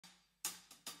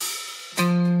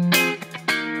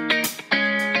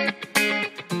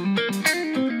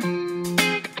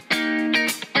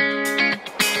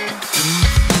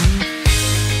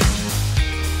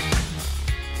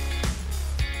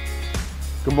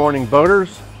Good morning,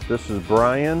 boaters. This is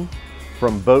Brian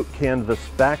from Boat Canvas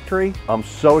Factory. I'm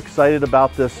so excited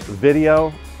about this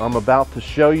video I'm about to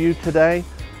show you today.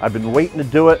 I've been waiting to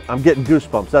do it. I'm getting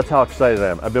goosebumps. That's how excited I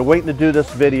am. I've been waiting to do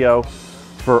this video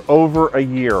for over a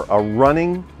year, a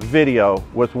running video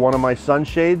with one of my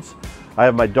sunshades. I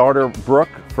have my daughter Brooke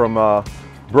from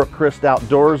Brooke Christ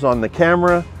Outdoors on the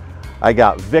camera. I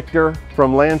got Victor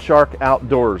from Landshark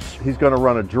Outdoors. He's gonna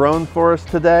run a drone for us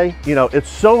today. You know, it's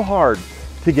so hard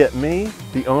to get me,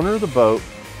 the owner of the boat,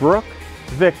 Brooke,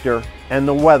 Victor, and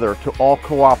the weather to all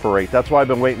cooperate. That's why I've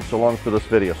been waiting so long for this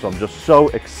video. So I'm just so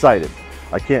excited.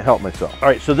 I can't help myself. All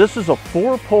right, so this is a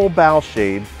 4-pole bow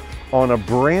shade on a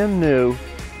brand new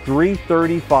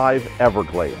 335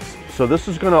 Everglades. So this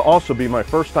is gonna also be my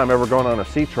first time ever going on a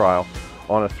sea trial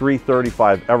on a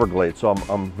 335 Everglades. So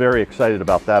I'm very excited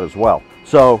about that as well.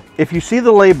 So if you see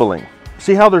the labeling,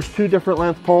 see how there's two different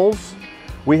length poles?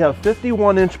 We have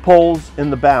 51-inch poles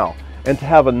in the bow. And to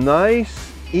have a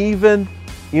nice, even,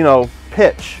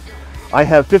 pitch, I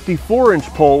have 54-inch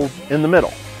poles in the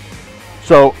middle.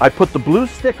 So I put the blue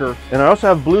sticker, and I also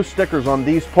have blue stickers on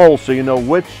these poles so you know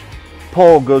which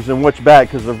pole goes in which bag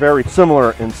because they're very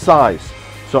similar in size.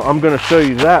 So I'm going to show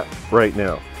you that right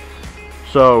now.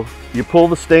 So you pull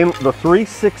the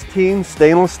 3/16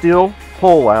 stainless steel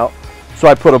pole out. So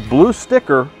I put a blue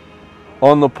sticker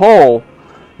on the pole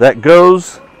that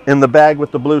goes in the bag with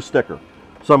the blue sticker.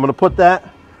 So I'm going to put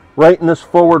that right in this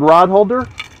forward rod holder.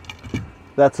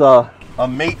 That's a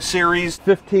Mate Series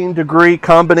 15-degree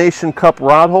combination cup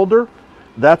rod holder.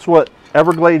 That's what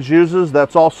Everglades uses.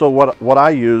 That's also what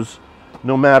I use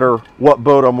no matter what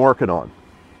boat I'm working on.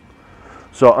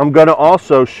 So I'm going to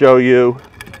also show you,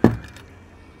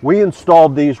 we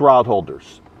installed these rod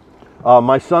holders.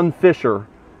 My son Fisher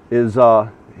is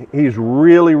he's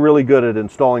really good at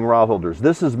installing rod holders.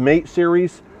 This is Mate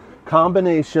Series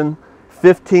combination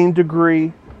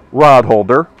 15-degree rod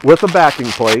holder with a backing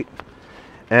plate.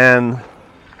 And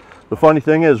the funny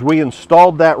thing is we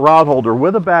installed that rod holder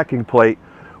with a backing plate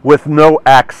with no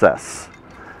access.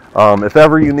 If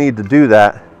ever you need to do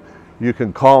that, you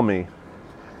can call me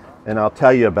and I'll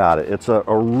tell you about it. It's a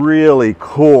really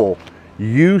cool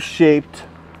U-shaped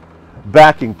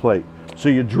backing plate. So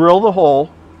you drill the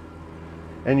hole,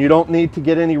 and you don't need to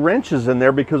get any wrenches in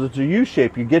there because it's a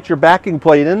U-shape. You get your backing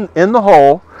plate in the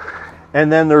hole,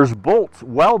 and then there's bolts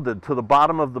welded to the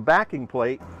bottom of the backing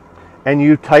plate, and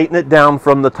you tighten it down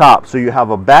from the top. So you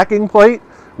have a backing plate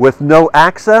with no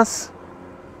access.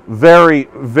 Very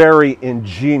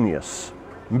ingenious.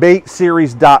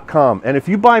 MateSeries.com. And if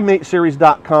you buy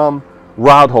MateSeries.com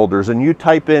rod holders and you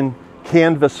type in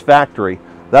Canvas Factory,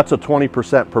 that's a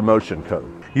 20% promotion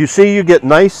code. You see, you get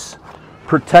nice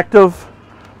protective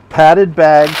padded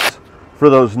bags for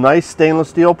those nice stainless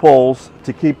steel poles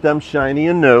to keep them shiny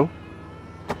and new.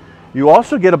 You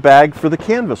also get a bag for the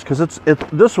canvas because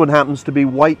this one happens to be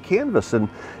white canvas, and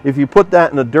if you put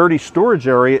that in a dirty storage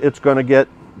area, it's going to get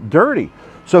dirty.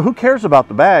 So who cares about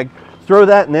the bag? Throw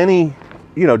that in any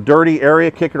dirty area,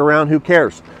 kick it around, who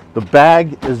cares? The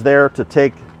bag is there to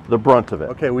take the brunt of it.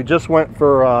 Okay, we just went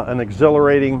for an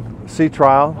exhilarating sea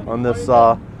trial on this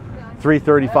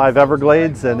 335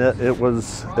 Everglades, and it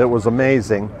was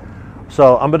amazing.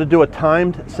 So I'm going to do a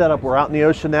timed setup. We're out in the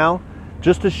ocean now,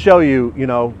 just to show you.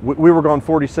 We were going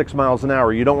 46 miles an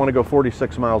hour. You don't want to go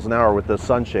 46 miles an hour with this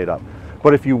sunshade up.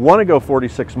 But if you want to go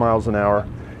 46 miles an hour,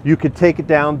 you could take it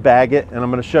down, bag it, and I'm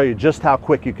going to show you just how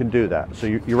quick you can do that. So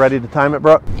you ready to time it,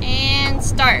 Brooke? And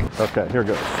start. Okay, here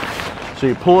goes. So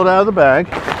you pull it out of the bag,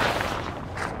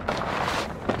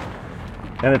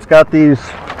 and it's got these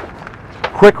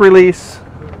quick release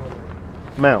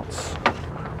mounts,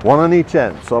 one on each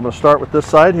end. So I'm going to start with this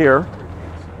side here.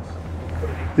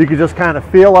 You can just kind of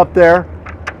feel up there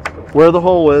where the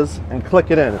hole is and click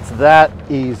it in. It's that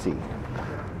easy.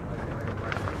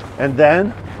 And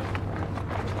then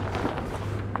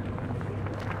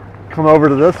come over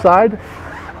to this side,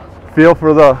 feel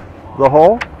for the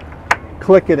hole,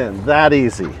 click it in. That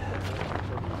easy.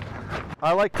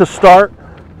 I like to start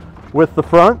with the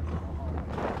front.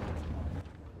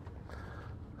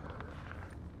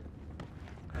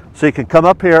 So you can come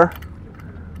up here,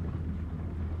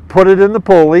 put it in the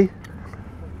pulley,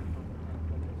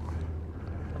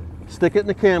 stick it in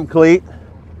the cam cleat,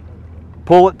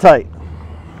 pull it tight.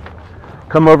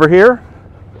 Come over here,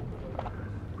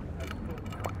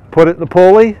 put it in the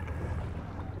pulley,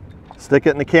 stick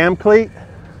it in the cam cleat,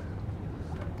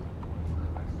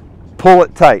 pull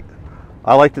it tight.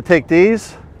 I like to take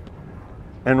these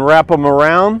and wrap them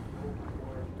around.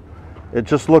 It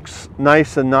just looks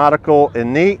nice and nautical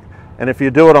and neat. And if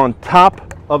you do it on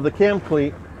top of the cam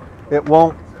cleat, it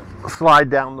won't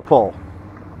slide down the pole.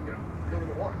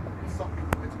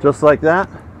 Just like that.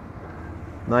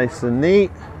 Nice and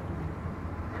neat.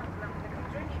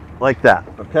 Like that,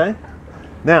 okay?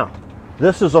 Now,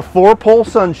 this is a 4-pole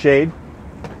sunshade.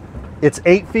 It's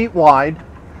 8 feet wide.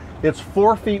 It's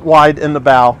 4 feet wide in the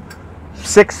bow,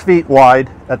 6 feet wide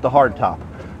at the hardtop.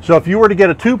 So if you were to get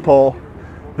a 2-pole,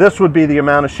 this would be the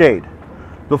amount of shade.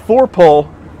 The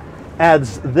 4-pole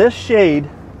adds this shade.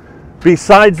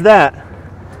 Besides that,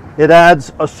 it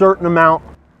adds a certain amount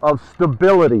of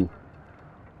stability,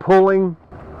 pulling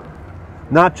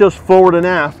not just forward and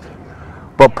aft,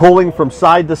 but pulling from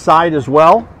side to side as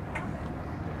well.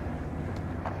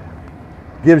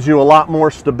 Gives you a lot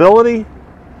more stability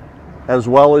as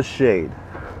well as shade.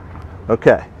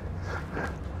 Okay,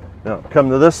 now come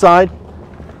to this side,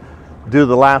 do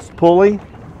the last pulley,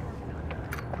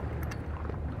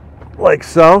 like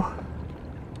so.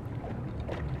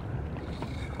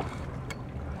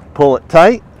 Pull it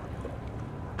tight.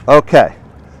 Okay,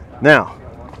 now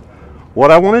what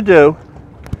I want to do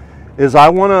is I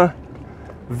want to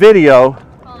video.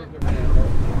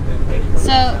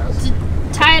 So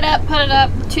to tie it up, put it up,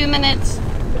 2 minutes,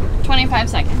 25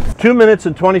 seconds. 2 minutes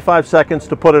and 25 seconds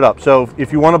to put it up. So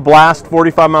if you want to blast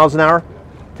 45 miles an hour,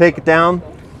 take it down,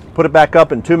 put it back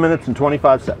up in 2 minutes and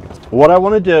 25 seconds. What I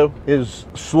want to do is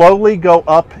slowly go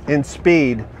up in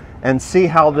speed and see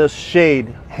how this shade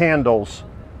handles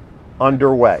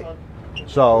underway.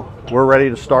 So we're ready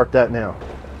to start that now.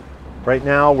 Right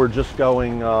now we're just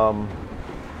going,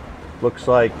 looks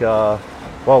like, well,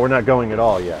 we're not going at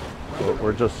all yet.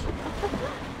 We're just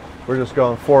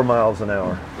going 4 miles an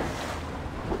hour.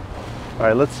 All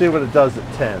right, let's see what it does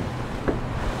at 10.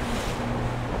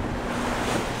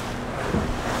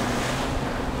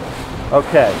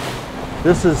 Okay,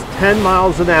 this is 10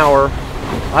 miles an hour.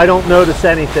 I don't notice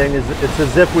anything. It's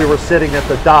as if we were sitting at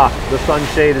the dock. The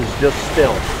sunshade is just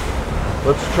still.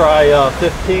 Let's try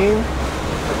 15.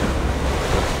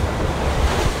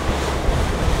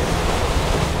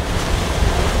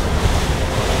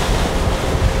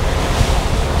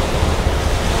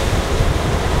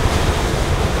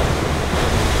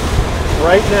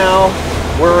 Right now,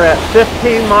 we're at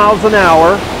 15 miles an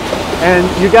hour, and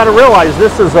you got to realize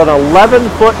this is an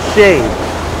 11-foot shade,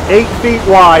 8 feet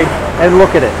wide, and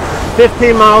look at it,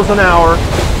 15 miles an hour,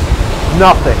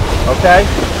 nothing, okay?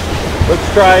 Let's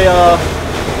try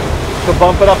to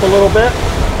bump it up a little bit.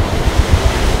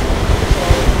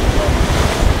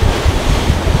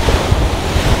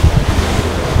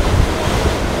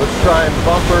 Let's try and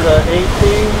bump her to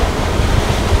 18.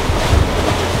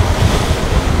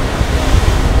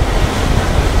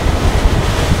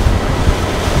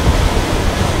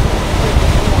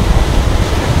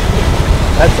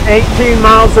 That's 18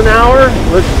 miles an hour.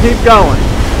 Let's keep going.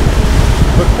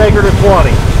 Let's take her to 20.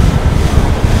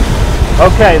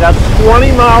 Okay, that's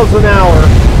 20 miles an hour.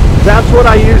 That's what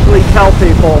I usually tell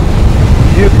people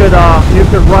you could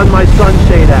run my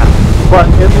sunshade at. But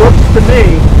it looks to me,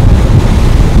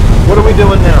 what are we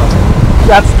doing now?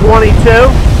 That's 22.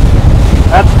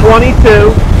 That's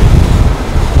 22.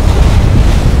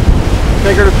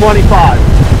 Take her to 25.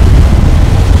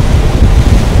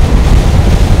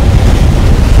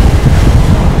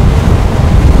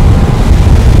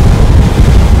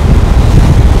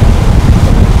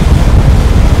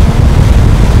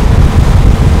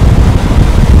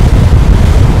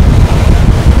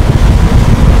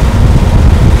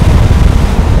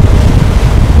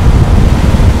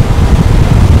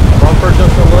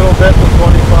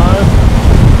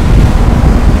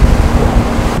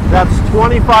 That's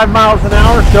 25 miles an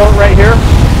hour. Show it right here.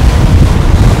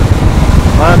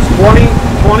 That's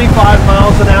 25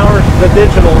 miles an hour. The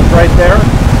digital is right there.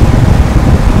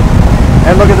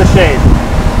 And look at the shade.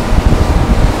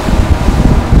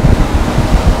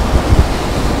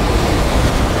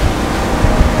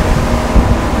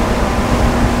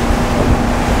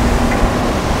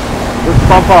 Let's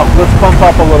bump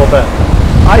up a little bit.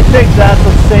 I think that's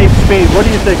a safe speed. What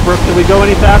do you think, Brooke? Can we go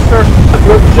any faster?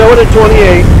 Let's show it at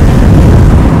 28.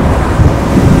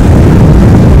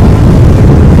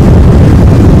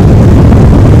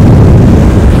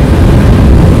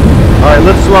 All right,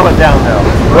 let's slow it down now.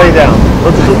 Way down.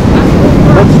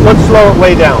 Let's slow it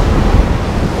way down.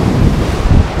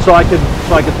 So I can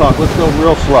talk. Let's go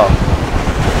real slow.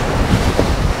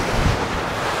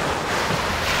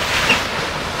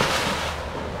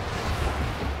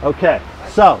 Okay,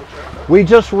 so we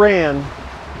just ran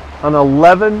an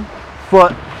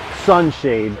 11-foot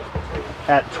sunshade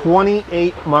at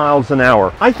 28 miles an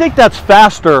hour. I think that's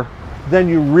faster than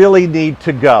you really need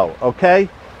to go, okay?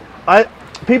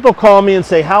 People call me and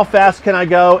say, how fast can I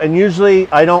go? And usually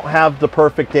I don't have the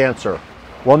perfect answer.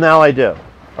 Well, now I do,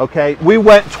 okay? We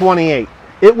went 28.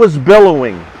 it was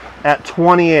billowing at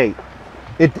 28.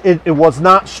 It was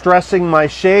not stressing my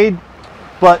shade,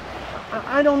 but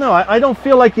I don't know. I don't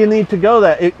feel like you need to go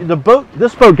that.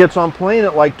 This boat gets on plane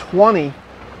at like 20.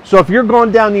 So if you're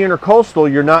going down the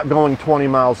intercoastal, you're not going 20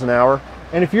 miles an hour.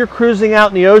 And if you're cruising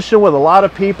out in the ocean with a lot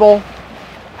of people,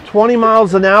 20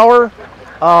 miles an hour,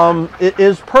 it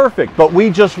is perfect. But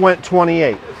we just went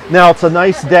 28. Now it's a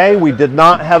nice day. We did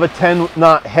not have a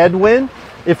 10-knot headwind.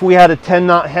 If we had a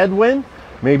 10-knot headwind,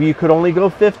 maybe you could only go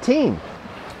 15.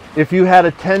 If you had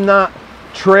a 10-knot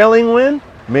trailing wind,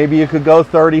 maybe you could go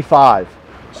 35.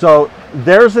 So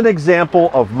there's an example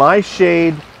of my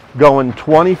shade going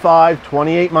 25,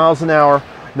 28 miles an hour.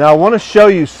 Now I want to show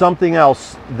you something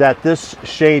else that this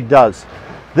shade does.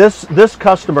 This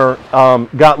customer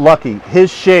got lucky.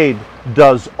 His shade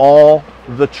does all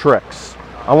the tricks.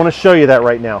 I want to show you that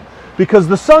right now because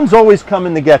the sun's always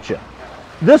coming to get you.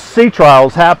 This sea trial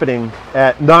is happening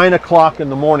at 9 o'clock in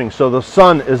the morning, so the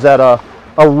sun is at a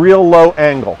real low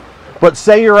angle. But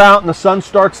say you're out and the sun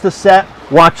starts to set,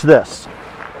 watch this.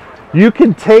 You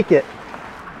can take it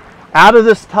out of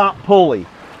this top pulley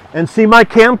and see my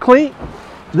cam cleat?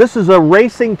 This is a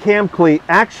racing cam cleat,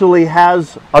 actually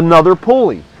has another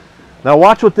pulley. Now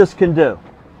watch what this can do.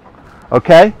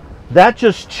 Okay, that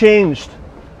just changed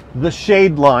the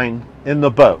shade line in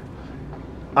the boat.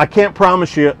 I can't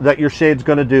promise you that your shade's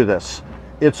going to do this.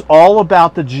 It's all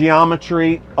about the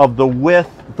geometry of the width,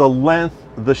 the length,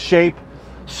 the shape.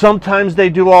 Sometimes they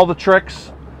do all the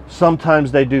tricks,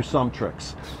 sometimes they do some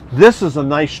tricks. This is a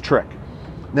nice trick.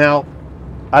 Now,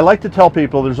 I like to tell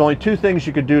people there's only two things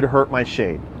you could do to hurt my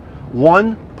shade.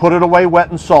 One, put it away wet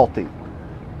and salty.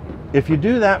 If you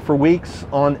do that for weeks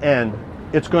on end,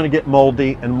 it's going to get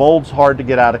moldy, and mold's hard to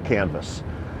get out of canvas.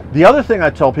 The other thing I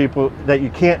tell people that you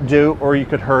can't do, or you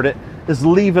could hurt it, is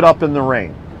leave it up in the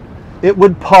rain. It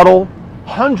would puddle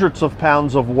hundreds of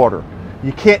pounds of water.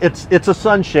 You can't, it's a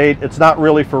sunshade, it's not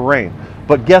really for rain.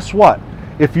 But guess what?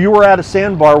 If you were at a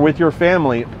sandbar with your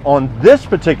family on this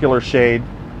particular shade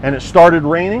and it started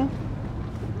raining,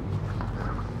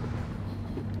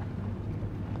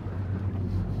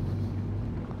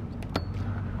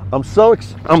 I'm so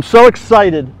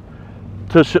excited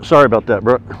to sorry about that,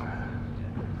 bro.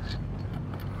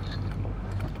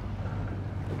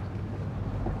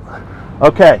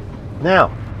 Okay,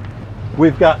 now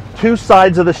we've got two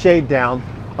sides of the shade down.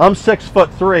 I'm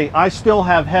 6'3". I still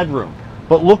have headroom,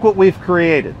 but look what we've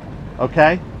created.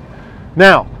 Okay,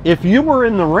 now if you were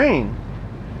in the rain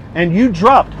and you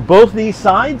dropped both these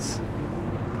sides,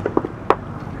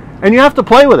 and you have to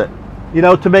play with it, you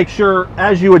know, to make sure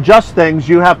as you adjust things,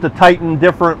 you have to tighten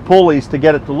different pulleys to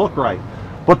get it to look right.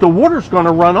 But the water's going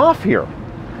to run off here.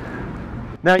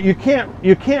 Now you can't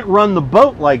run the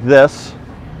boat like this.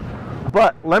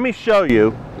 But let me show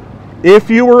you, if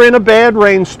you were in a bad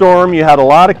rainstorm, you had a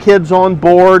lot of kids on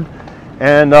board,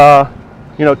 and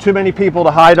you know, too many people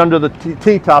to hide under the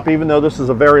T-top, even though this is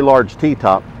a very large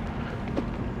T-top.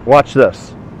 Watch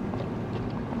this.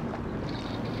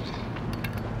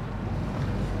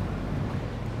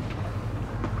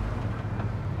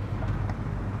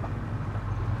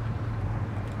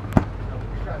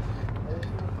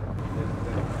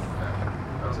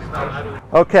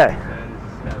 Okay.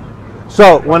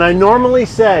 So when I normally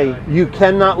say you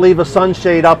cannot leave a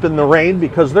sunshade up in the rain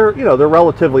because they're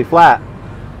relatively flat,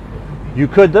 you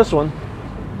could this one.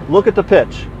 Look at the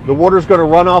pitch. The water's going to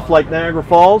run off like Niagara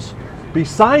Falls.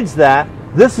 Besides that,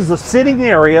 this is a sitting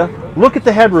area. Look at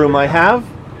the headroom I have.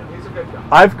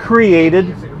 I've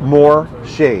created more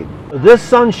shade. This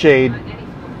sunshade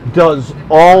does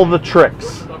all the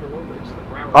tricks.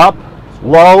 Up,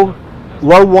 low,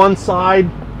 low one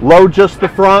side, low just the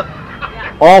front.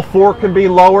 All four can be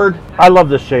lowered. I love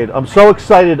this shade. I'm so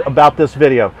excited about this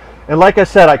video. And like I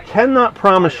said, I cannot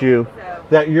promise you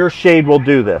that your shade will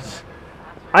do this.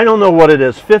 I don't know what it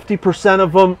is. 50%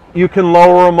 of them, you can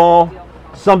lower them all.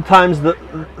 Sometimes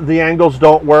the angles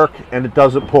don't work and it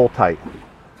doesn't pull tight.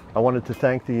 I wanted to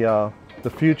thank the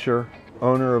future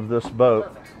owner of this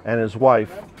boat and his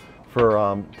wife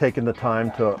for taking the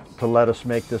time to let us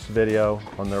make this video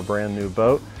on their brand new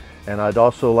boat. And I'd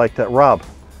also like that, Rob.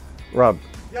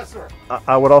 Yes, sir.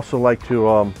 I would also like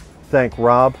to thank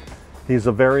Rob. He's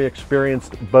a very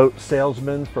experienced boat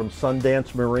salesman from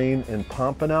Sundance Marine in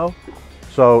Pompano.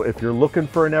 So if you're looking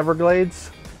for an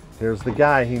Everglades, here's the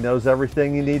guy. He knows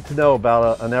everything you need to know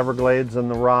about an Everglades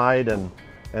and the ride and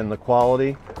the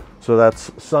quality. So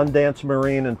that's Sundance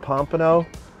Marine in Pompano.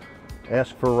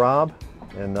 Ask for Rob,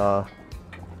 and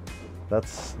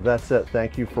that's it.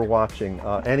 Thank you for watching.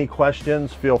 Any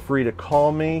questions, feel free to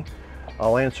call me.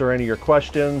 I'll answer any of your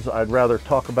questions. I'd rather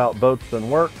talk about boats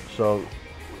than work, so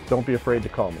don't be afraid to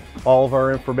call me. All of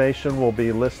our information will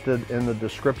be listed in the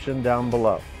description down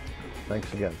below.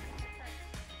 Thanks again.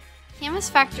 Canvas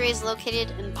Factory is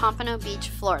located in Pompano Beach,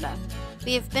 Florida.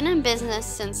 We have been in business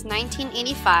since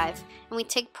 1985, and we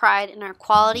take pride in our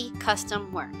quality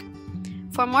custom work.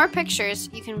 For more pictures,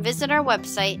 you can visit our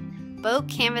website,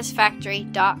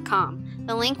 boatcanvasfactory.com.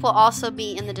 The link will also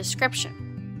be in the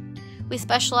description. We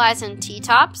specialize in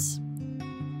T-tops,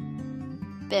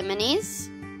 biminis,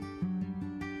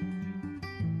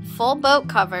 full boat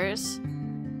covers,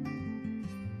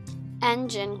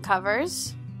 engine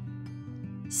covers,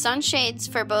 sunshades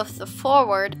for both the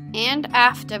forward and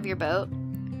aft of your boat,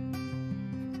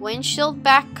 windshield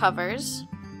back covers,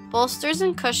 bolsters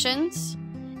and cushions,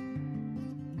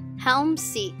 helm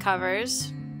seat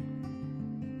covers,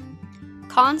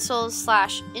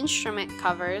 consoles/instrument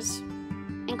covers,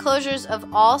 enclosures of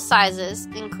all sizes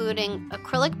including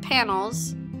acrylic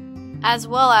panels as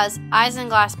well as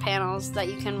isinglass panels that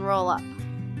you can roll up.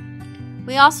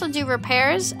 We also do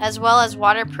repairs as well as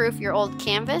waterproof your old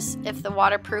canvas if the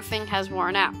waterproofing has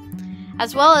worn out,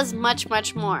 as well as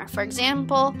much more. For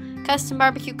example, custom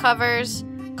barbecue covers,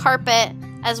 carpet,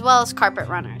 as well as carpet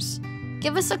runners.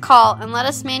 Give us a call and let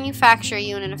us manufacture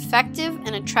you an effective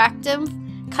and attractive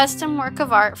custom work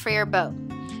of art for your boat.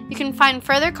 You can find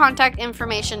further contact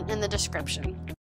information in the description.